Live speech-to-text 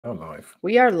Oh, live.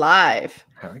 We are live.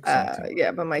 How exciting.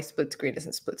 Yeah, but my split screen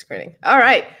isn't split screening. All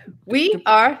right, we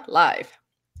are live.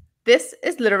 This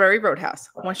is Literary Roadhouse.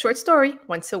 One short story,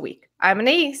 once a week. I'm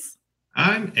Anais.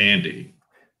 I'm Andy.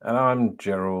 And I'm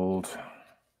Gerald.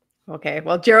 Okay,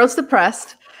 well, Gerald's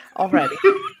depressed already.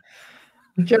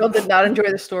 Gerald did not enjoy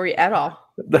the story at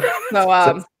all.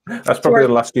 So, that's probably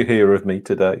the last you hear of me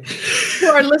today. To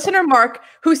our listener, Mark,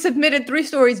 who submitted 3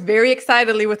 stories very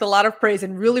excitedly with a lot of praise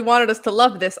and really wanted us to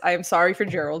love this, I am sorry for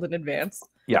Gerald in advance.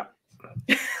 Yeah.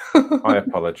 I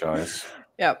apologize.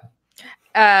 Yep.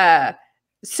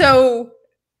 So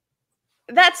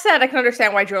that said, I can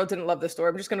understand why Gerald didn't love the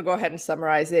story. I'm just going to go ahead and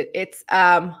summarize it. It's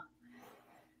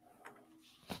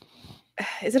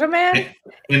is it a man?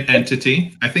 An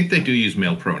entity. I think they do use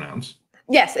male pronouns.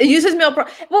 Yes, it uses male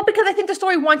well, because I think the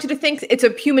story wants you to think it's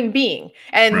a human being,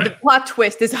 and the plot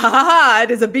twist is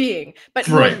it is a being, but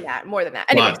more than that.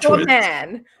 Anyway, so a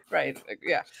man, right?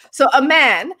 Yeah. So a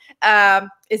man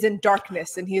is in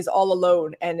darkness, and he is all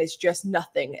alone, and it's just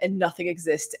nothing, and nothing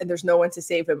exists, and there's no one to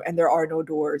save him, and there are no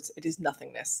doors. It is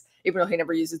nothingness, even though he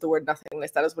never uses the word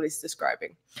nothingness. That is what he's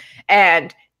describing,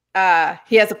 and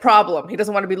he has a problem. He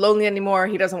doesn't want to be lonely anymore.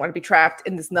 He doesn't want to be trapped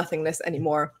in this nothingness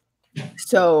anymore.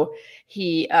 So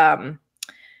he's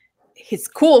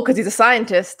cool because he's a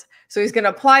scientist. So he's going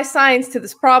to apply science to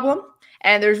this problem.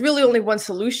 And there's really only one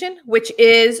solution, which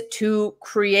is to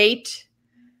create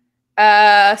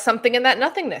something in that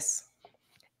nothingness.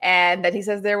 And then he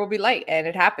says there will be light, and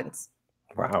it happens.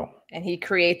 Wow. And he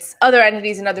creates other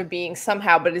entities and other beings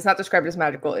somehow, but it's not described as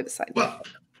magical. It is science. Well,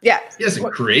 yeah. He doesn't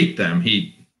create them.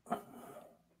 He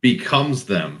becomes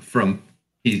them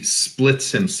he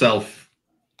splits himself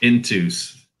into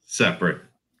separate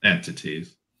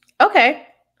entities. Okay.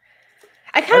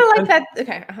 I kind of like that.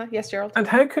 Okay. Yes, Gerald. And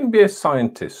how can you be a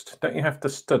scientist? Don't you have to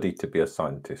study to be a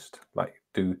scientist? Like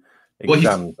do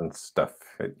exams and stuff?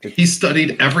 He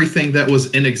studied everything that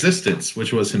was in existence,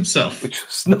 which was himself. Which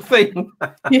was nothing.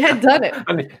 He had done it.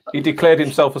 And he declared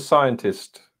himself a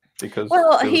scientist because there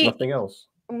was nothing else.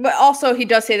 But also he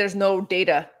does say there's no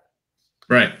data.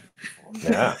 Right.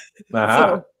 Yeah.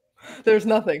 So there's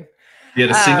nothing. He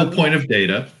had a single point of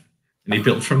data, and he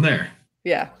built from there.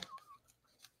 Yeah.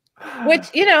 Which,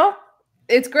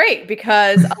 it's great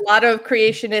because a lot of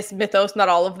creationist mythos, not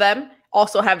all of them,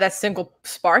 also have that single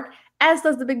spark, as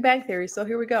does the Big Bang Theory. So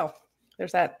here we go.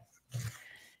 There's that.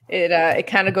 It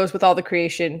kind of goes with all the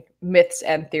creation myths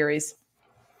and theories.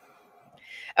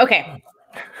 Okay.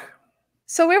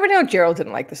 So we already know Gerald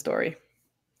didn't like the story.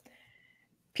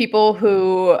 People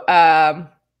who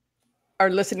are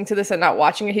listening to this and not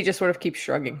watching it, he just sort of keeps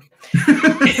shrugging.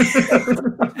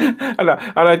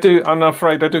 I'm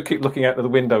afraid I do keep looking out of the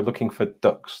window looking for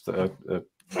ducks that are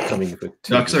coming.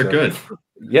 Ducks are good.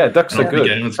 Yeah, ducks are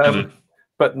good.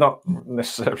 But not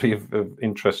necessarily of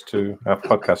interest to our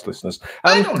podcast listeners.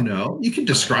 I don't know. You can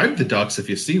describe the ducks if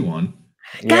you see one.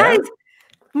 Guys,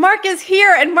 Mark is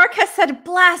here, and Mark has said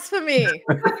blasphemy.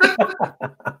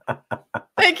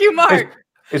 Thank you, Mark.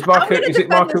 Is Mark? Is it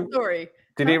Mark? Story.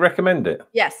 Did he recommend it?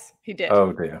 Yes, he did.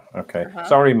 Oh dear. Okay.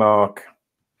 Sorry, Mark.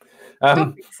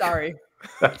 Don't be sorry.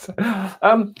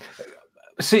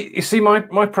 See,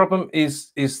 my problem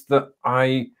is that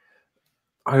I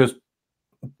was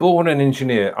born an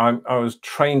engineer. I was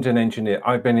trained an engineer.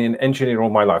 I've been an engineer all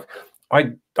my life.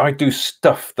 I do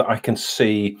stuff that I can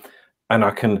see, and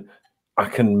I can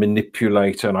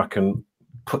manipulate, and I can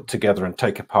put together and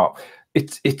take apart.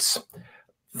 It's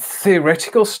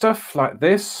theoretical stuff like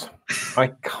this. I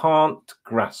can't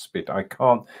grasp it. I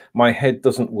can't. My head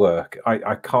doesn't work.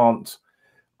 I can't.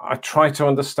 I try to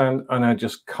understand, and I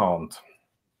just can't.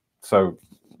 So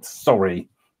sorry.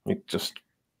 It just.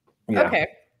 Yeah. Okay,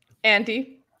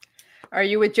 Andy, are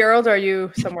you with Gerald, or are you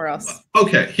somewhere else?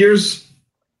 Okay,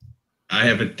 I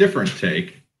have a different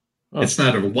take. Oh. It's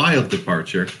not a wild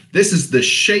departure. This is the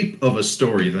shape of a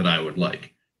story that I would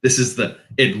like.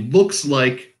 It looks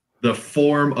like the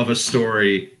form of a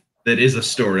story that is a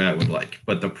story I would like.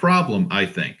 But the problem, I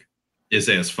think, is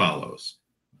as follows.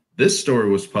 This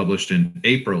story was published in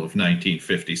April of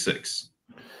 1956.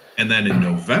 And then in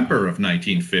November of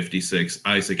 1956,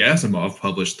 Isaac Asimov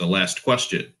published The Last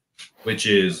Question, which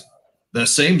is the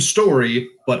same story,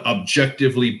 but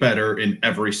objectively better in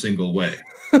every single way,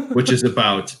 which is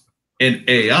about an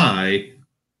AI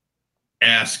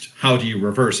asked, how do you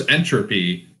reverse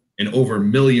entropy? And over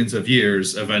millions of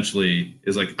years, eventually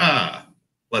is like,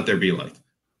 let there be light.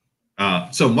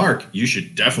 So, Mark, you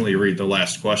should definitely read The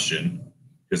Last Question,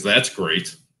 because that's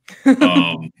great.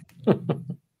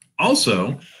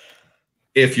 Also,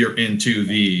 if you're into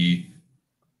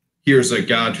here's a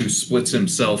god who splits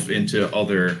himself into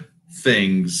other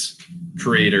things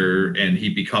creator and he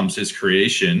becomes his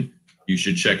creation, you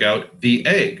should check out The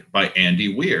Egg by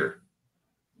Andy Weir.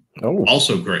 Oh,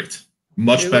 also great.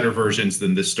 Much better versions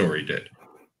than this story did.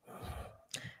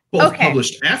 Both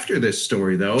published after this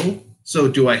story, though. So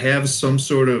do I have some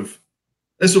sort of...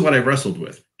 This is what I wrestled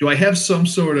with. Do I have some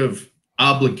sort of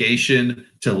obligation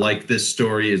to like this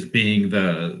story as being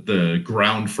the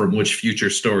ground from which future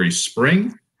stories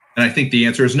spring? And I think the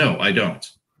answer is no, I don't.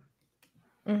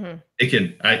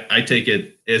 I take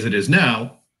it as it is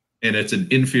now, and it's an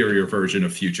inferior version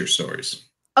of future stories.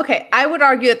 Okay, I would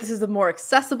argue that this is a more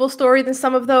accessible story than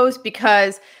some of those,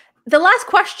 because the last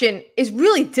question is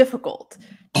really difficult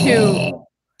to...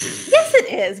 Yes,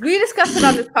 it is. We discussed it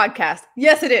on this podcast.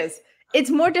 Yes, it is. It's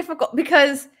more difficult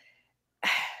because...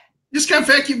 Just got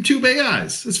vacuum tube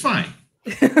AIs. It's fine.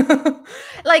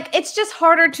 Like, it's just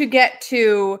harder to get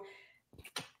to...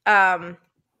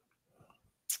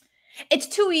 it's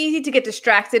too easy to get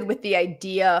distracted with the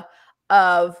idea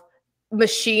of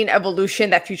machine evolution,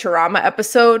 that Futurama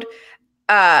episode,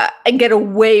 and get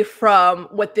away from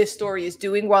what this story is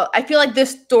doing. Well, I feel like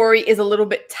this story is a little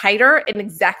bit tighter in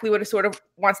exactly what it sort of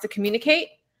wants to communicate.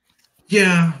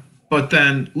 Yeah, but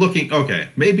then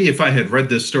maybe if I had read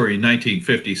this story in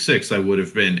 1956, I would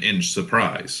have been in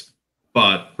surprise.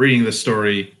 But reading the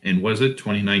story in, was it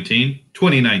 2019?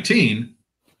 2019,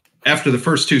 after the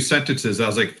first two sentences, I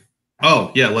was like,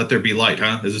 oh, yeah, let there be light,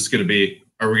 huh? Is this going to be...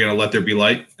 Are we going to let there be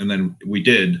light? And then we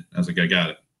did. I was like, I got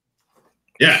it.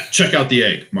 Yeah, check out The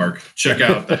Egg, Mark. Check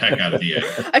out the heck out of The Egg.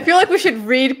 I feel like we should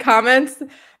read comments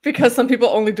because some people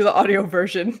only do the audio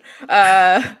version.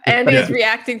 Andy is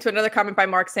reacting to another comment by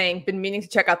Mark saying, been meaning to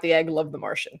check out The Egg, love The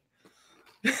Martian.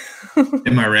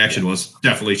 And my reaction was,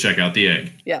 definitely check out The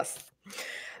Egg. Yes.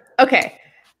 Okay.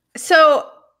 So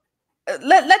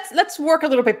let's work a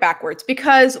little bit backwards,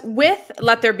 because with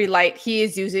Let There Be Light, he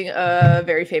is using a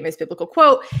very famous biblical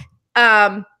quote.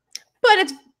 But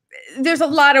there's a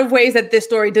lot of ways that this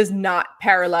story does not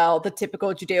parallel the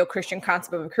typical Judeo-Christian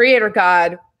concept of a creator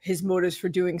God, his motives for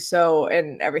doing so,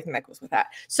 and everything that goes with that.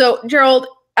 So, Gerald,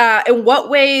 in what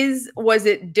ways was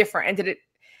it different? And did it,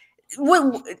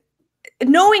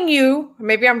 knowing you,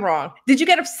 maybe I'm wrong, did you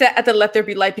get upset at the Let There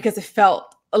Be Light because it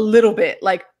felt a little bit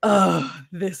like, oh,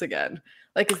 this again?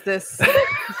 Like, is this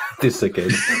this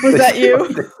again? Was that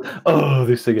you? Oh,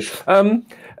 this again.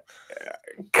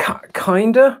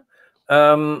 Kinda.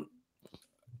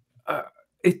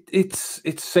 It's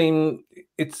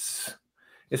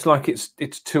like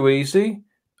it's too easy,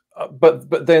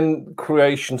 but then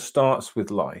creation starts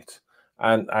with light,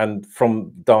 and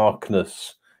from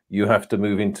darkness you have to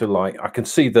move into light. I can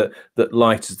see that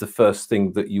light is the first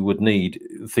thing that you would need,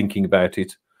 thinking about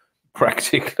it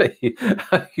practically.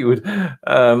 you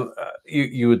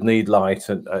would need light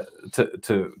and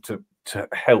to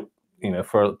help,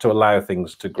 to allow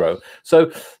things to grow.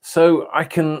 So I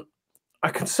can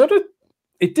sort of,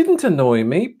 it didn't annoy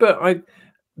me, but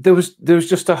there was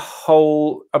just a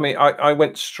whole, I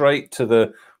went straight to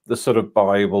the sort of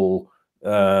Bible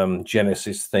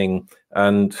Genesis thing,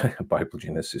 and Bible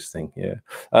Genesis thing,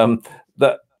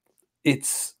 that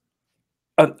it's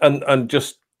and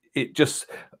just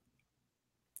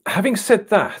having said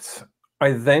that,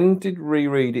 I then did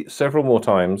reread it several more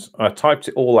times. I typed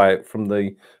it all out from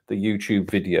the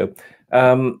YouTube video,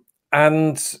 and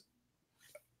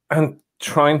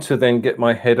trying to then get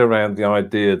my head around the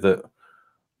idea that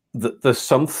there's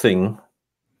something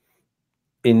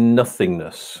in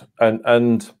nothingness,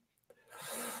 and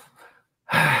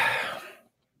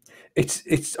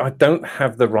it's I don't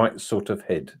have the right sort of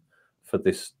head for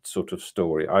this sort of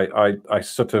story. I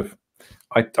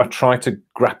try to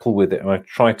grapple with it and I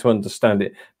try to understand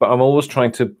it, but I'm always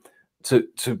trying to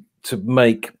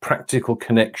make practical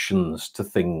connections to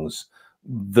things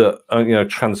that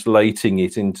translating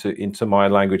it into my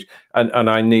language, and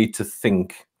I need to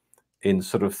think in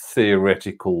sort of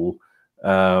theoretical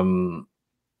in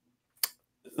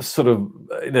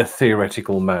a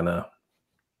theoretical manner.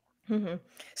 Mm-hmm.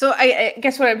 So I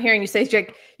guess what I'm hearing you say is,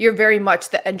 Jake, you're very much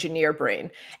the engineer brain,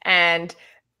 and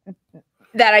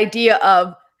that idea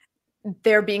of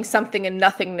there being something in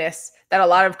nothingness that a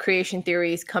lot of creation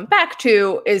theories come back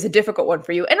to is a difficult one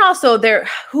for you. And also,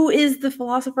 who is the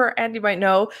philosopher, Andy might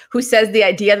know, who says the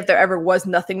idea that there ever was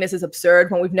nothingness is absurd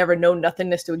when we've never known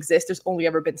nothingness to exist. There's only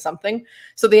ever been something.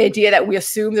 So the idea that we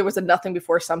assume there was a nothing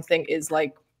before something is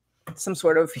like some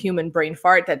sort of human brain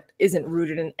fart that isn't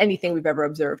rooted in anything we've ever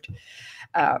observed.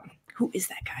 Who is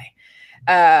that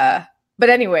guy? But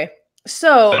anyway,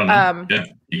 so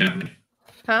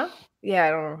huh? Yeah,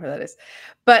 I don't know who that is.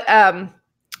 But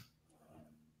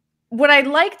what I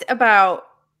liked about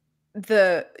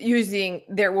the using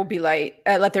there will be light,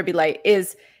 let there be light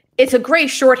it's a great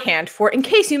shorthand for, in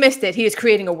case you missed it, he is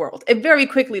creating a world. It very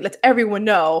quickly lets everyone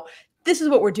know this is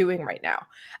what we're doing right now.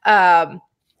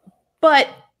 But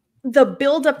the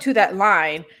build up to that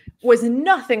line was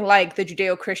nothing like the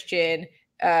Judeo-Christian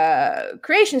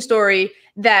creation story,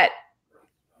 that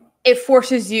it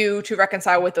forces you to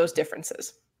reconcile with those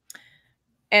differences.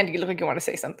 And you look like you want to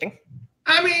say something.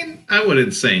 I mean, I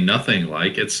wouldn't say nothing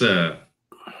like it's a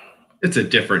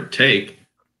different take.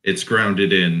 It's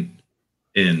grounded in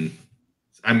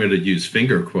I'm going to use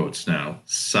finger quotes now,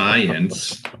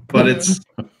 science, but it's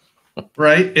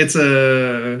right. It's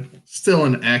still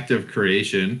an active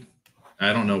creation.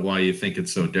 I don't know why you think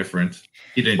it's so different.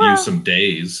 He didn't use some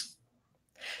days.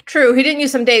 True. He didn't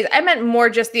use some days. I meant more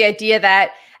just the idea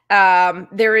that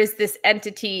there is this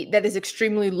entity that is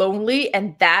extremely lonely,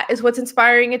 and that is what's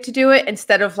inspiring it to do it,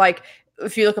 instead of like,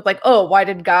 if you look up like, oh, why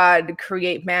did God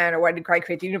create man, or why did God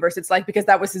create the universe? It's like, because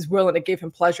that was his will and it gave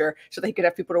him pleasure so that he could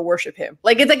have people to worship him.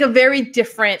 Like, it's like a very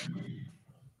different,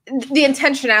 the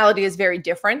intentionality is very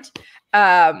different.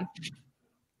 And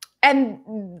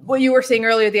what you were saying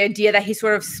earlier, the idea that he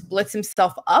sort of splits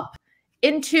himself up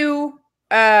into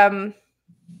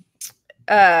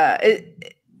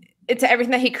into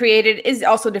everything that he created is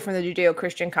also different than the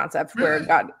Judeo-Christian concept, where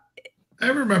God... I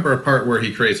remember a part where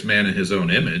he creates man in his own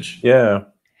image. Yeah.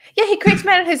 Yeah, he creates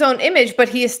man in his own image, but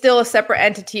he is still a separate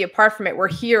entity apart from it, where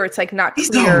here it's like not clear.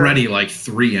 He's already like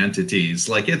 3 entities.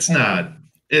 Like, it's not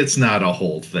a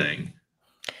whole thing.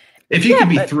 If you can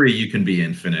be 3, you can be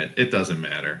infinite. It doesn't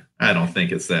matter. I don't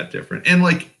think it's that different. And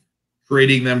like,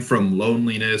 creating them from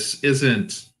loneliness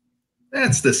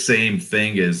that's the same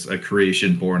thing as a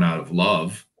creation born out of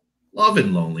love. Love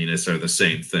and loneliness are the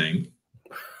same thing.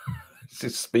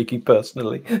 Just speaking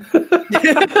personally.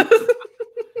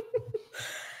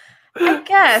 I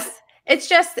guess it's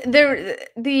just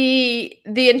the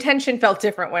intention felt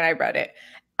different when I read it.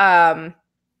 There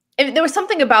was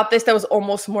something about this that was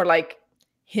almost more like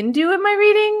Hindu in my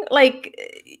reading,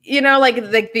 like, you know, like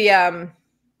the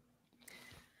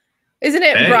isn't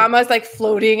it Brahma's like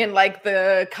floating in like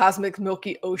the cosmic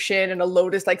milky ocean, and a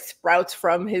lotus like sprouts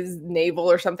from his navel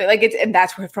or something, like and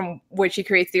that's from which he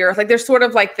creates the earth. Like, there's sort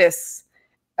of like this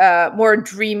more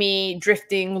dreamy,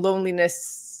 drifting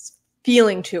loneliness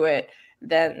feeling to it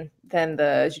than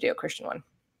the Judeo-Christian one.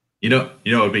 You know,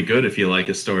 it would be good if you like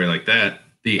a story like that.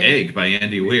 The Egg by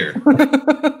Andy Weir.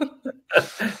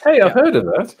 Hey, I've heard of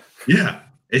that. Yeah.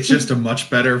 It's just a much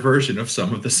better version of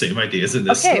some of the same ideas in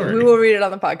this story. Okay, we will read it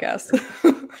on the podcast.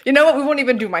 You know what? We won't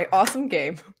even do my awesome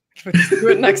game. We'll just do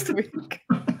it next week.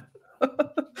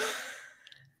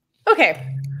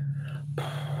 Okay.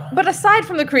 But aside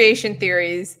from the creation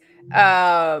theories,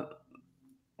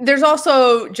 there's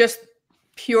also just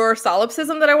pure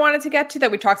solipsism that I wanted to get to,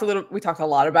 that we talked a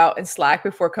lot about in Slack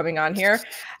before coming on here.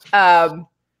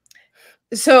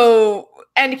 So,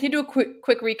 Andy, can you do a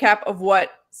quick recap of what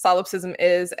solipsism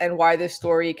is and why this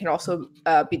story can also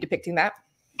be depicting that?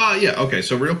 Yeah. Okay.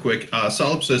 So real quick,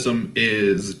 solipsism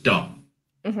is dumb.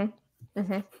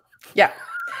 Yeah.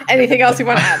 Anything else you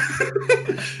want to add?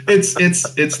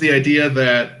 It's the idea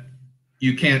that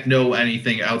you can't know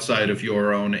anything outside of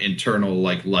your own internal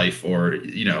like life, or,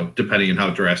 you know, depending on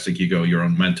how drastic you go, your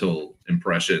own mental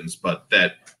impressions, but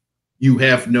that you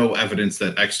have no evidence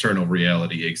that external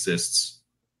reality exists.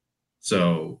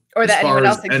 So, or that anyone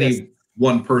else exists. Any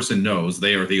one person knows,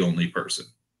 they are the only person.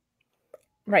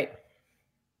 Right.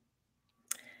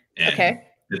 And okay.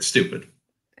 It's stupid.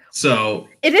 So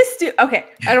it is okay.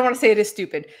 I don't want to say it is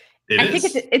stupid. I think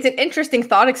it's an interesting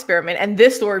thought experiment, and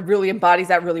this story really embodies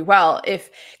that really well.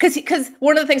 Because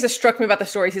one of the things that struck me about the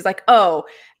story is he's like, oh,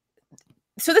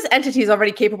 so this entity is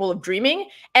already capable of dreaming,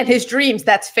 and his dreams,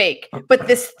 that's fake. But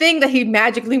this thing that he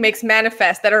magically makes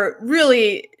manifest that are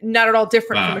really not at all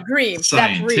different from a dream,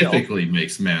 that's real. Scientifically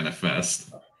makes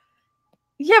manifest.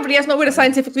 Yeah, but he has no way to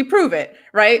scientifically prove it,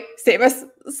 right? Same as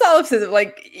solipsism.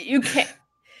 Like, you can't.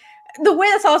 The way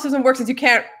that solipsism works is you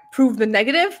can't prove the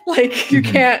negative. Like, you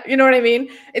can't, you know what I mean?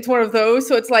 It's one of those.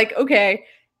 So it's like, okay,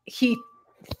 he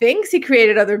thinks he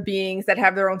created other beings that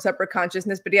have their own separate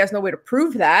consciousness, but he has no way to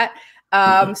prove that.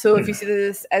 So if you see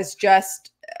this as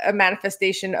just a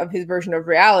manifestation of his version of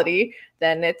reality,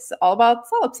 then it's all about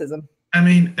solipsism. I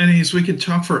mean, Anais, we could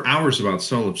talk for hours about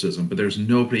solipsism, but there's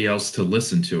nobody else to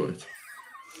listen to it.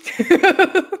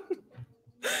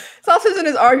 Solipsism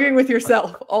is arguing with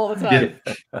yourself all the time.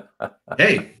 Yeah.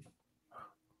 Hey,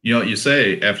 you know what you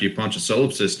say after you punch a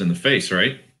solipsist in the face,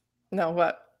 right? No,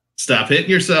 what? Stop hitting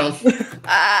yourself.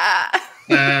 How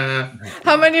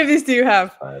many of these do you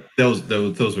have? Those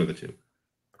were the 2.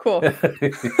 Cool.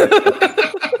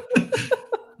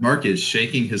 Mark is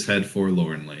shaking his head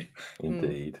forlornly.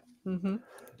 Indeed. Mm-hmm.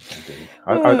 Indeed.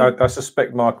 I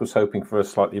suspect Mark was hoping for a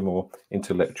slightly more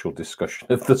intellectual discussion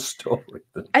of the story.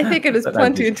 I think it is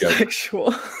plenty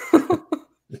intellectual.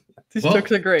 These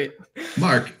jokes are great.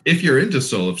 Mark, if you're into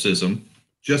solipsism,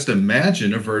 just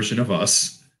imagine a version of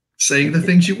us saying the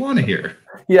things you want to hear.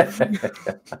 Yeah.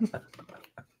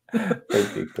 Yes.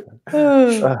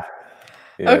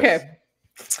 Okay.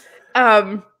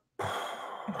 I'm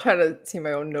trying to see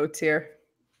my own notes here.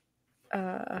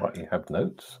 What, you have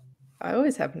notes? I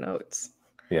always have notes.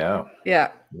 Yeah.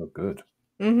 Yeah. You're good.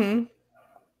 Mm-hmm.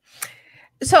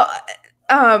 So,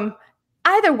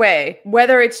 either way,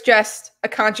 whether it's just a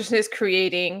consciousness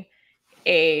creating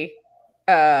a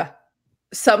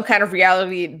some kind of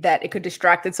reality that it could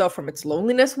distract itself from its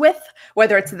loneliness with,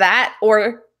 whether it's that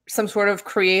or some sort of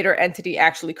creator entity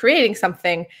actually creating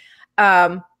something,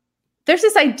 there's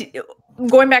this idea,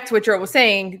 going back to what Gerald was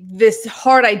saying, this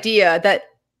hard idea that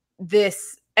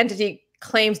this entity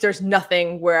claims there's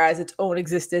nothing, whereas its own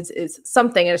existence is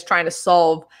something, and is trying to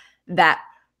solve that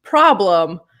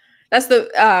problem. That's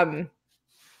the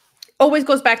always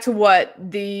goes back to what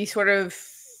the sort of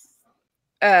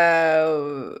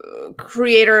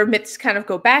creator myths kind of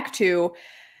go back to.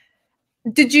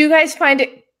 Did you guys find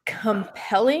it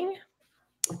compelling?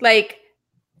 Like,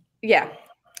 yeah,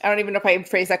 I don't even know if I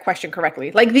phrased that question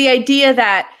correctly. Like the idea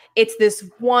that it's this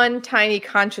one tiny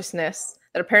consciousness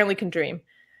that apparently can dream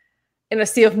in a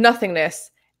sea of nothingness,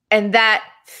 and that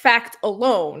fact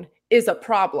alone is a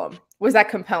problem. Was that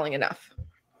compelling enough?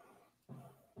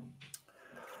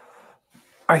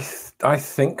 I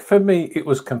think for me it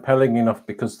was compelling enough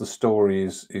because the story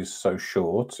is so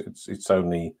short. It's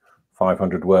only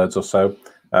 500 words or so.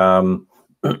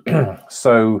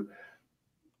 So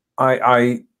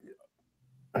I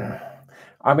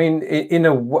mean, in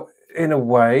a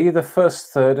way, the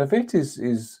first third of it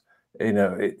is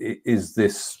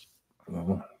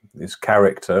this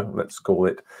character, let's call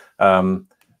it,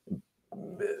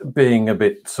 being a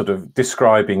bit sort of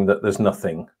describing that there's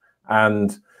nothing,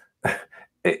 and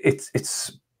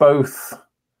it's both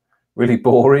really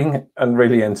boring and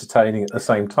really entertaining at the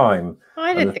same time.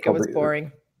 I didn't think it was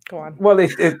boring. Go on. Well,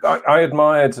 I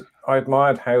admired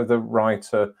how the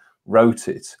writer wrote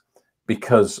it,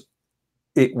 because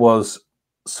it was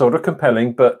sort of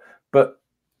compelling, but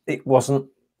it wasn't,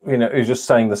 it was just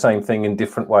saying the same thing in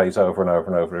different ways over and over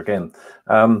and over again.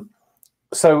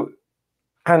 So,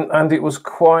 and it was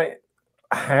quite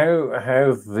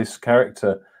how this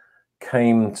character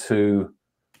came to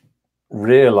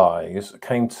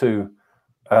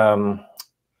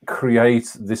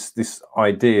create this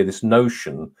idea, this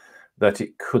notion that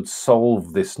it could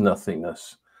solve this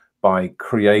nothingness by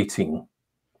creating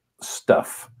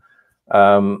stuff,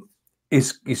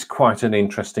 is quite an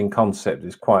interesting concept.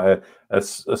 It's quite a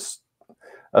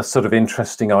sort of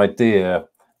interesting idea,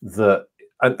 that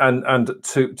and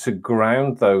to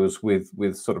ground those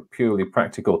with sort of purely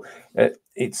practical.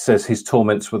 It says his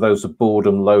torments were those of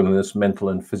boredom, loneliness, mental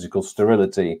and physical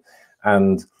sterility,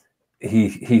 and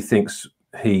it thinks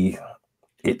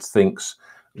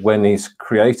when he's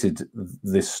created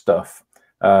this stuff,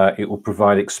 it will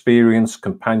provide experience,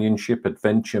 companionship,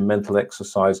 adventure, mental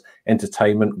exercise,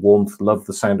 entertainment, warmth, love,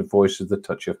 the sound of voices, the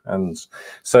touch of hands.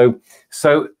 So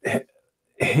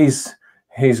he's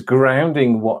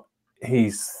grounding what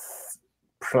he's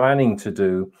planning to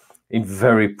do in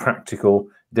very practical,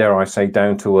 dare I say,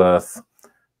 down to earth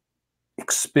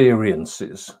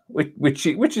experiences, which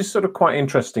is sort of quite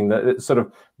interesting, that it sort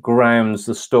of grounds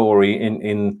the story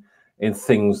in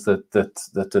things that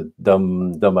a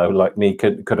dumbo like me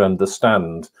could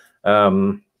understand.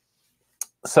 So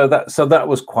that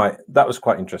was quite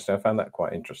interesting. I found that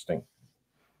quite interesting.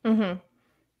 Mm-hmm.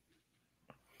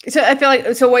 So I feel like,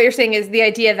 what you're saying is the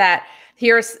idea that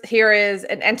here is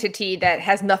an entity that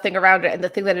has nothing around it, and the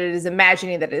thing that it is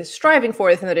imagining, that it is striving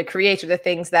for, the thing that it creates, are the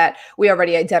things that we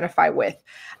already identify with.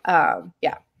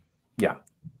 Yeah.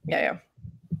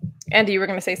 Andy, you were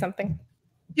going to say something?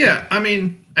 Yeah, I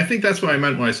mean, I think that's what I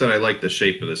meant when I said I like the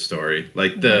shape of the story.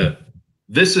 Like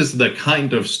this is the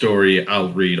kind of story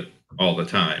I'll read all the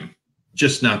time,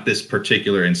 just not this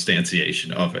particular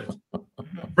instantiation of it.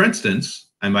 For instance,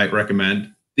 I might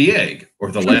recommend The Egg,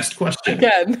 or The Last Question.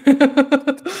 Again.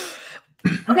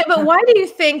 Okay, but why do you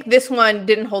think this one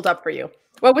didn't hold up for you?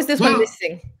 What was this one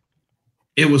missing?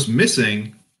 It was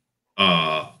missing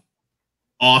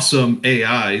awesome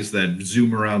AIs that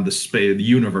zoom around the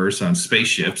universe on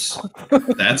spaceships.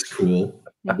 That's cool.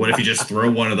 What if you just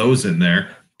throw one of those in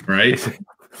there, right?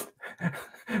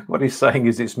 What he's saying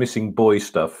is it's missing boy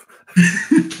stuff.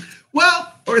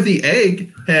 Well, or The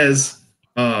Egg has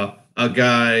a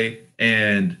guy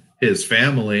and his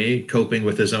family coping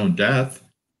with his own death,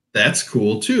 that's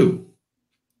cool too.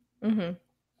 Mm-hmm.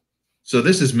 So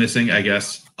this is missing, I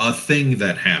guess, a thing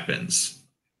that happens.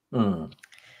 Mm.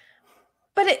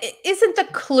 But it isn't the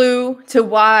clue to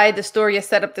why the story is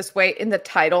set up this way in the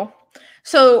title.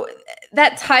 So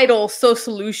that title, So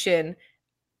Solution,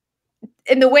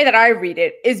 in the way that I read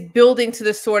it, is building to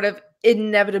the sort of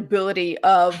inevitability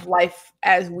of life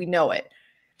as we know it.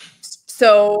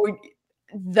 So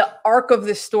the arc of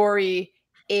the story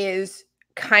is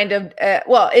kind of,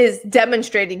 is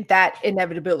demonstrating that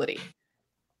inevitability.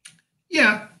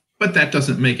 Yeah, but that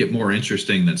doesn't make it more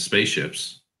interesting than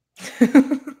spaceships.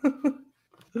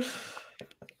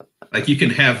 Like, you can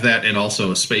have that and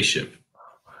also a spaceship.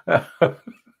 I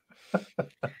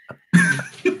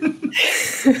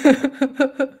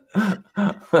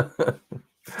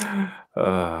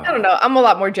don't know. I'm a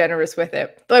lot more generous with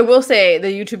it. Though I will say the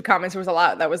YouTube comments, there was a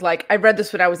lot that was like, I read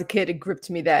this when I was a kid. It gripped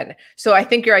me then. So I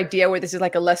think your idea where this is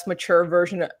like a less mature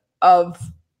version of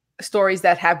stories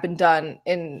that have been done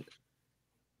in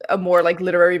a more like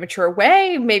literary mature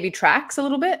way maybe tracks a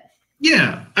little bit.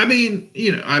 Yeah. I mean,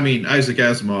 Isaac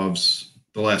Asimov's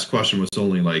The Last Question was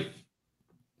only like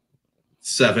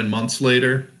 7 months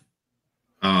later.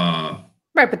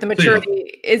 Right, but the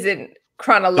maturity isn't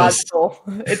chronological.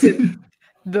 It's in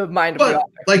the mind of the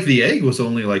author. Like The Egg was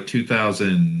only like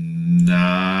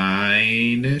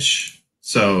 2009-ish.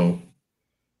 So,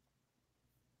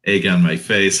 egg on my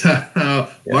face.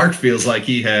 Mark feels like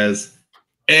he has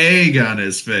egg on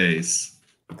his face.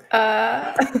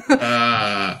 By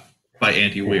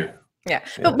Andy Weir. Yeah.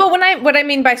 But what I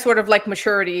mean by sort of like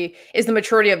maturity is the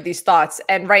maturity of these thoughts.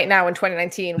 And right now in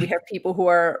 2019, we have people who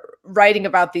are writing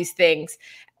about these things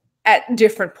at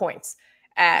different points.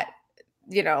 At,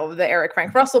 the Eric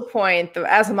Frank Russell point, the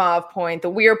Asimov point, the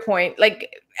Weir point. Like,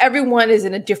 everyone is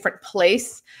in a different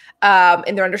place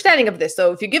in their understanding of this.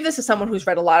 So if you give this to someone who's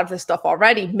read a lot of this stuff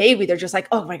already, maybe they're just like,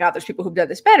 oh my God, there's people who've done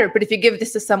this better. But if you give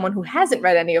this to someone who hasn't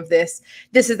read any of this,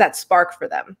 this is that spark for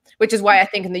them, which is why I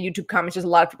think in the YouTube comments, there's a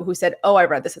lot of people who said, oh, I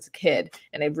read this as a kid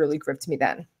and it really gripped me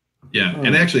then. Yeah.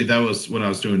 And actually that was when I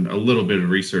was doing a little bit of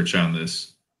research on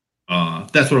this.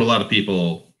 That's what a lot of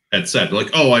people had said,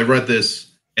 like, oh, I read this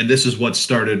and this is what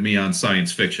started me on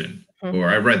science fiction. Mm-hmm. Or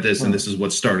I read this and this is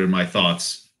what started my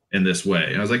thoughts in this way.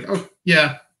 And I was like, oh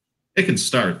yeah, it can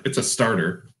start. It's a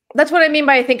starter. That's what I mean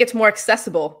by I think it's more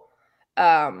accessible.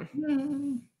 Yeah.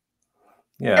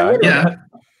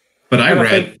 But I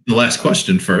read The Last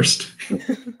Question first. But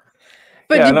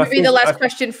did you read The Last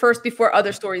Question first before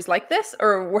other stories like this?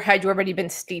 Or had you already been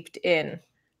steeped in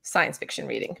science fiction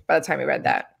reading by the time you read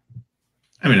that?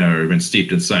 I mean, I've already been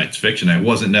steeped in science fiction. I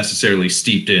wasn't necessarily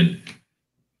steeped in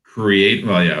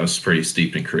I was pretty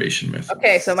steeped in creation myth.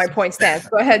 Okay, so my point stands.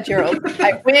 Go ahead, Gerald.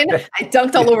 I win. I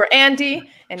dunked all over Andy,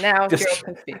 and now Gerald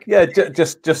can speak. Yeah,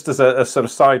 just as a sort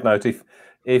of side note,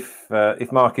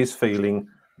 if Mark is feeling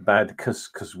bad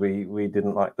because we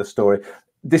didn't like the story,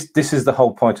 this is the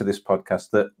whole point of this podcast,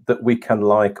 that we can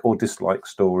like or dislike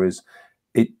stories.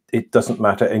 It doesn't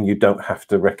matter, and you don't have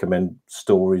to recommend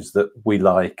stories that we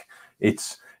like.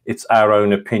 It's our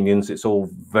own opinions. It's all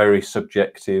very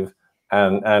subjective.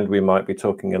 And we might be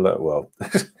talking a lot.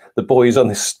 The boys on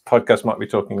this podcast might be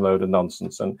talking a load of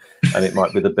nonsense, and it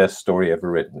might be the best story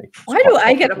ever written. Why do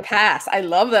I get a pass? I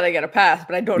love that I get a pass,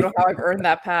 but I don't know how I've earned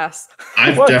that pass.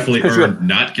 I've definitely earned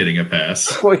not getting a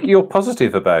pass. Well, you're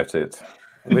positive about it.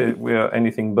 We're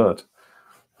anything but.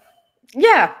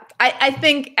 Yeah, I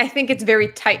think it's very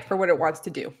tight for what it wants to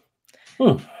do.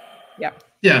 Yeah.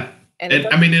 Yeah. And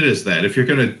I mean, it is that. If you're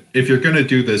gonna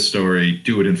do this story,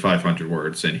 do it in 500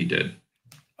 words, and he did.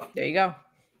 There you go.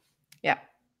 Yeah.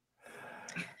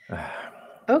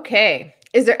 Okay.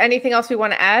 Is there anything else we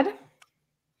want to add?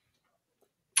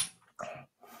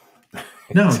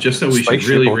 No, just that we should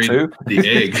really read The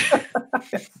Egg.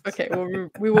 Okay. Well,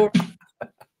 we will.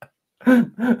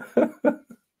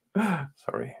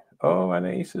 Sorry. Oh,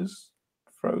 Anais is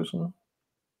frozen.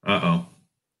 Uh-oh.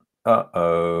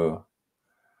 Uh-oh.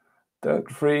 Don't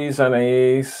freeze,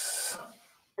 Anais.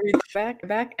 Are you back?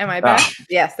 Am I back?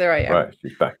 Yes, there I am. Right,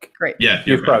 she's back. Great. Yeah,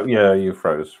 you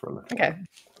froze for a little. Okay.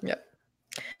 Yep.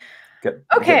 Get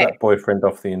that boyfriend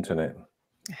off the internet.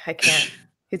 I can't.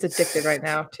 He's addicted right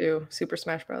now to Super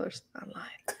Smash Brothers online.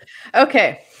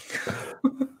 Okay.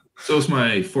 So is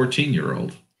my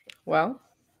 14-year-old. Well,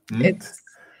 it's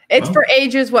for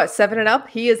ages 7 and up.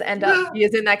 He is end up. He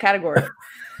is in that category.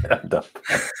 End up.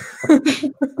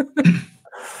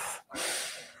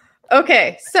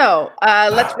 Okay, so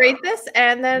let's rate this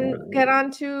and then get on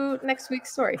to next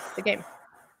week's story, the game.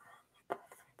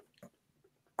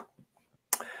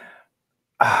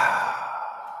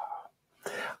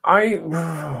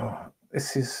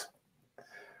 This is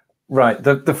right.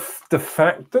 The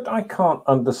fact that I can't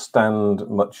understand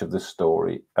much of the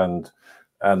story and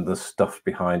the stuff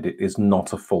behind it is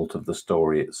not a fault of the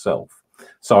story itself.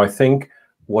 So I think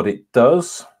what it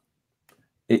does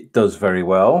very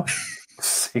well.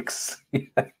 6.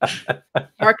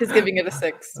 Mark is giving it a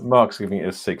 6. Mark's giving it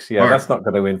a 6. Yeah, Mark, that's not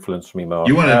going to influence me, Mark.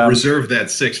 You want to reserve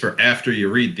that 6 for after you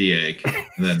read the egg.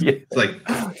 And then it's like,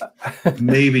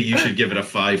 maybe you should give it a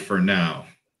 5 for now.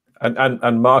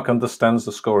 And Mark understands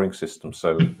the scoring system,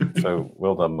 so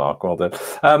well done, Mark. Well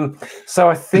done. So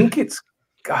I think it's,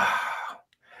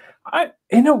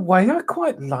 in a way, I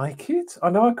quite like it. I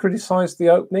know I criticised the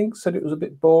opening, said it was a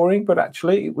bit boring, but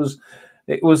actually it was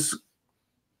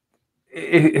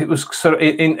sort of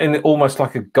in almost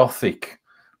like a gothic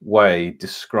way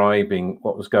describing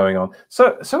what was going on.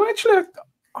 So actually,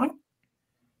 I'm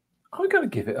going to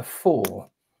give it a 4.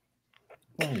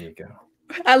 There you go.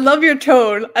 I love your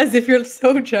tone, as if you're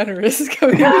so generous.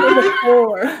 Giving it a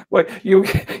 4. Wait, you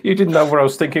didn't know what I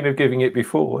was thinking of giving it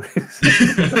before.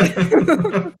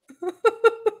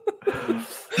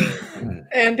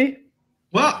 Andy?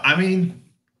 Well, I mean,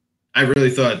 I really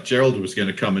thought Gerald was going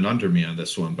to come in under me on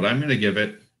this one, but I'm going to give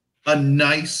it a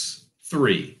nice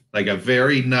 3, like a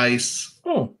very nice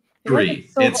 3.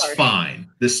 It's hard. Fine.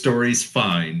 This story's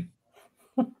fine.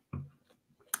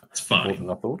 It's fine. More than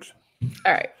I thought.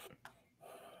 All right.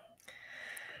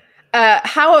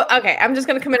 Okay, I'm just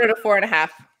going to come in at a 4.5.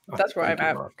 That's where I'm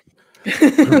at.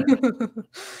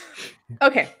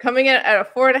 Okay, coming in at a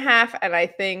 4.5, and I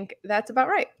think that's about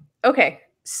right. Okay,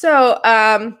 so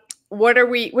what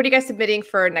are you guys submitting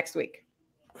for next week?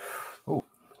 Oh,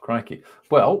 crikey.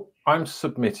 Well, I'm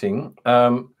submitting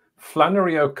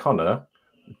Flannery O'Connor,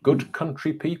 Good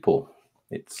Country People.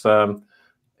 It's about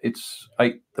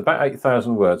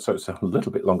 8,000 words, so it's a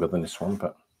little bit longer than this one,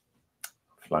 but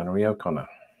Flannery O'Connor.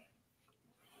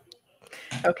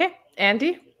 Okay,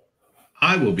 Andy?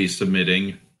 I will be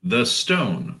submitting The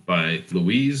Stone by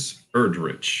Louise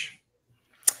Erdrich.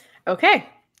 Okay.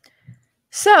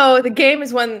 So the game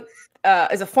is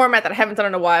a format that I haven't done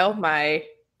in a while, my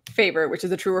favorite, which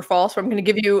is a true or false. So I'm going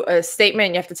to give you a statement,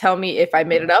 and you have to tell me if I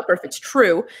made it up or if it's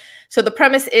true. So the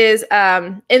premise is,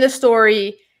 in the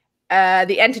story,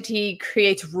 the entity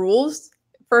creates rules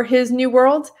for his new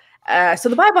world. So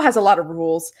the Bible has a lot of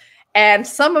rules, and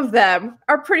some of them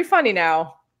are pretty funny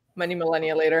now, many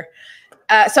millennia later.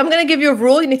 So I'm going to give you a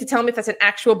rule. You need to tell me if that's an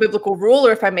actual biblical rule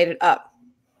or if I made it up.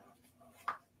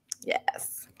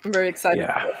 Yes. I'm very excited.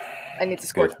 Yeah. I need to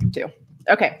score too.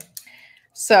 Okay.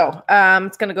 So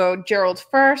it's going to go Gerald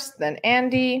first, then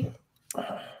Andy.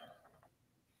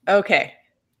 Okay.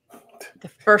 The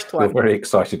first one. You're very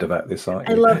excited about this, aren't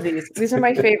you? I love these. These are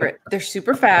my favorite. They're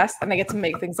super fast, and I get to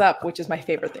make things up, which is my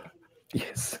favorite thing.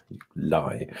 Yes.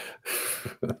 Lie.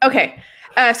 Okay.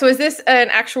 So is this an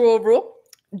actual rule?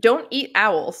 Don't eat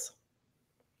owls.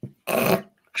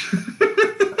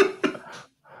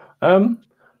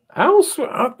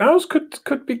 Owls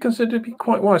could be considered to be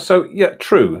quite wise. So yeah,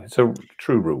 true. It's a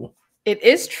true rule. It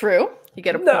is true. You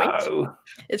get a point.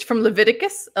 It's from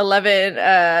Leviticus 11,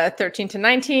 13 to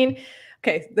 19.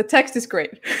 Okay, the text is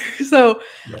great. So,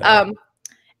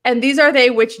 and these are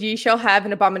they which ye shall have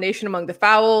an abomination among the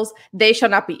fowls. They shall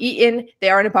not be eaten.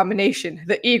 They are an abomination.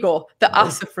 The eagle, the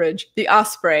ossifrage, the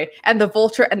osprey, and the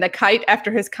vulture, and the kite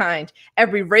after his kind.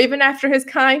 Every raven after his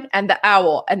kind, and the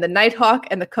owl, and the nighthawk,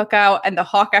 and the cuckoo, and the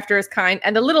hawk after his kind,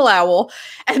 and the little owl,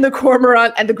 and the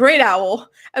cormorant, and the great owl,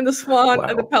 and the swan,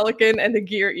 and the pelican, and the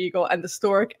gear eagle, and the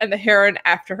stork, and the heron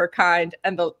after her kind,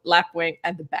 and the lapwing,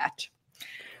 and the bat.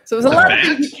 So there's a lot of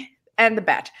things. And the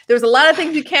bat. There's a lot of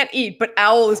things you can't eat, but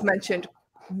owl is mentioned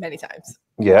many times.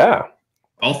 Yeah.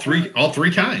 All three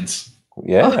kinds.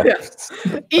 Yeah. Oh,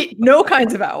 yeah. Eat no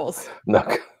kinds of owls. No.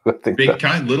 Big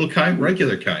kind, little kind,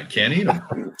 regular kind. Can't eat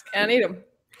them. Can't eat them.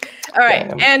 All right,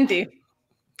 damn. Andy.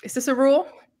 Is this a rule?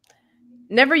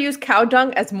 Never use cow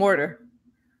dung as mortar.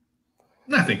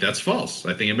 I think that's false.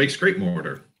 I think it makes great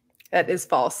mortar. That is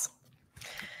false.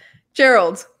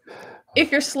 Gerald.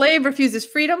 If your slave refuses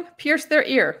freedom, pierce their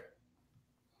ear.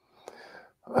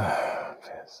 I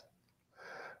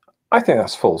think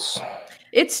that's false.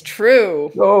 It's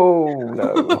true. Oh,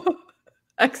 no.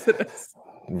 Exodus.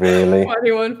 Really?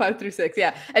 21, 5-6.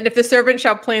 Yeah. And if the servant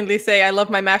shall plainly say, I love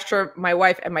my master, my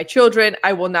wife, and my children,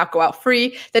 I will not go out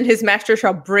free. Then his master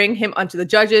shall bring him unto the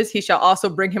judges. He shall also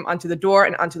bring him unto the door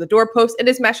and unto the doorpost. And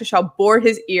his master shall bore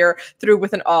his ear through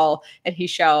with an awl, and he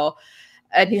shall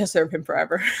serve him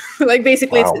forever. Like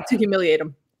basically it's to humiliate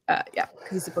him. Yeah,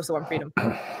 because he's supposed to want freedom.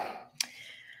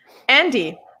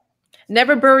 Andy,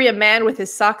 never bury a man with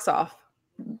his socks off.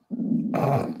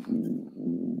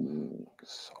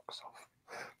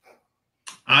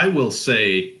 I will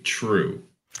say true.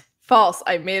 False.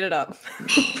 I made it up.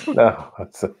 No.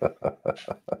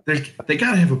 They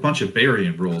got to have a bunch of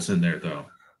burying rules in there, though.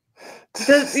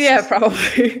 Yeah,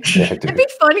 probably. Yeah, it'd be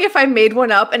funny if I made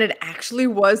one up and it actually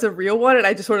was a real one and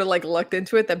I just sort of like lucked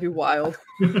into it. That'd be wild.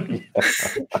 Yeah.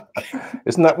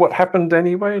 Isn't that what happened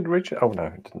anyway, Richard? Oh, no,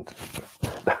 it didn't.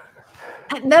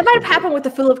 That might have happened with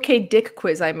the Philip K. Dick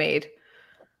quiz I made.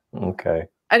 Okay.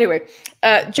 Anyway,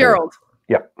 Gerald.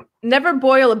 Yeah. Never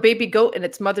boil a baby goat in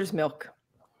its mother's milk.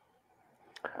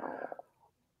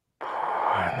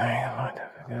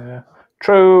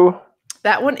 True.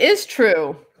 That one is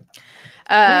true.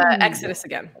 Exodus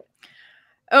again.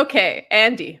 Okay,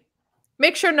 Andy.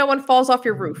 Make sure no one falls off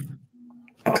your roof.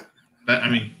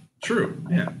 True.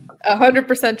 Yeah.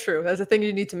 100% true. That's a thing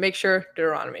you need to make sure.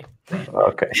 Deuteronomy.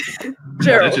 Okay.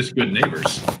 Gerald. That's just good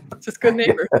neighbors. Just good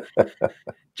neighbor.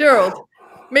 Gerald.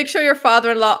 Make sure your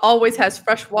father-in-law always has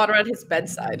fresh water at his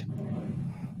bedside.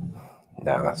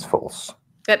 No, that's false.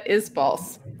 That is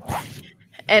false.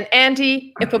 And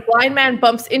Andy, if a blind man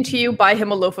bumps into you, buy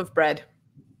him a loaf of bread.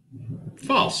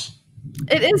 False.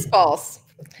 It is false.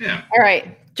 Yeah. All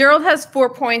right. Gerald has 4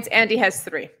 points. Andy has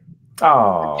 3.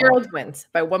 Oh. Gerald wins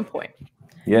by 1 point.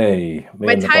 Yay.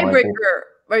 My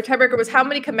tiebreaker was how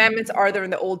many commandments are there in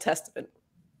the Old Testament?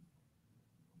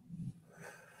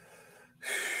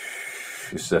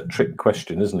 It's a trick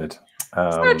question, isn't it?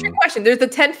 It's not a trick question. There's the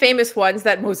 10 famous ones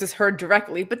that Moses heard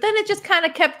directly, but then it just kind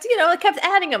of kept, it kept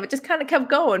adding them. It just kind of kept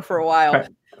going for a while.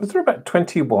 Was there about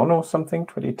 21 or something?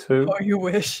 22? Oh, you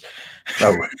wish.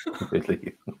 Oh,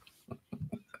 really?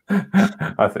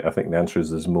 I think the answer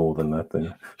is there's more than that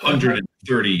then.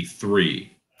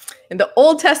 133. In the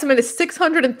Old Testament, it's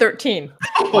 613.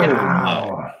 Oh,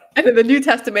 wow. And in the New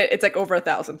Testament, it's like over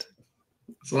 1,000.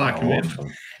 It's a lot of commandments.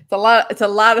 Awesome. It's a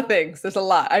lot of things. There's a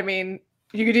lot. I mean,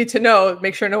 you need to know,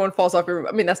 make sure no one falls off your roof.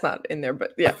 I mean, that's not in there,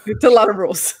 but yeah, it's a lot of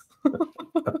rules.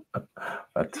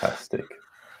 Fantastic.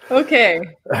 Okay.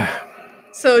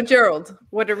 So, Gerald,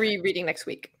 what are we reading next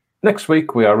week? Next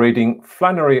week, we are reading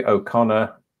Flannery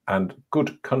O'Connor and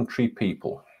Good Country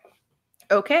People.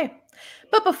 Okay.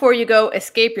 But before you go,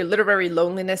 escape your literary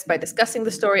loneliness by discussing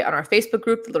the story on our Facebook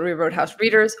group, the Literary Roadhouse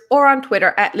Readers, or on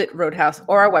Twitter @LitRoadhouse,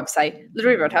 or our website,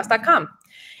 literaryroadhouse.com.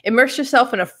 Immerse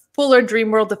yourself in a fuller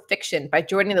dream world of fiction by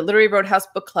joining the Literary Roadhouse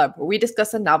Book Club, where we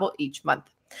discuss a novel each month.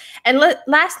 And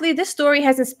lastly, this story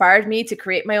has inspired me to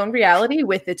create my own reality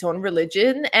with its own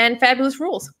religion and fabulous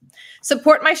rules.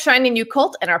 Support my shiny new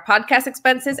cult and our podcast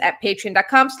expenses at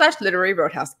patreon.com/literary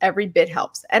roadhouse. Every bit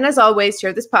helps. And as always,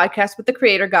 share this podcast with the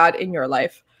creator God in your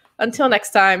life. Until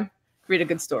next time, read a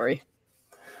good story.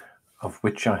 Of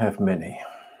which I have many.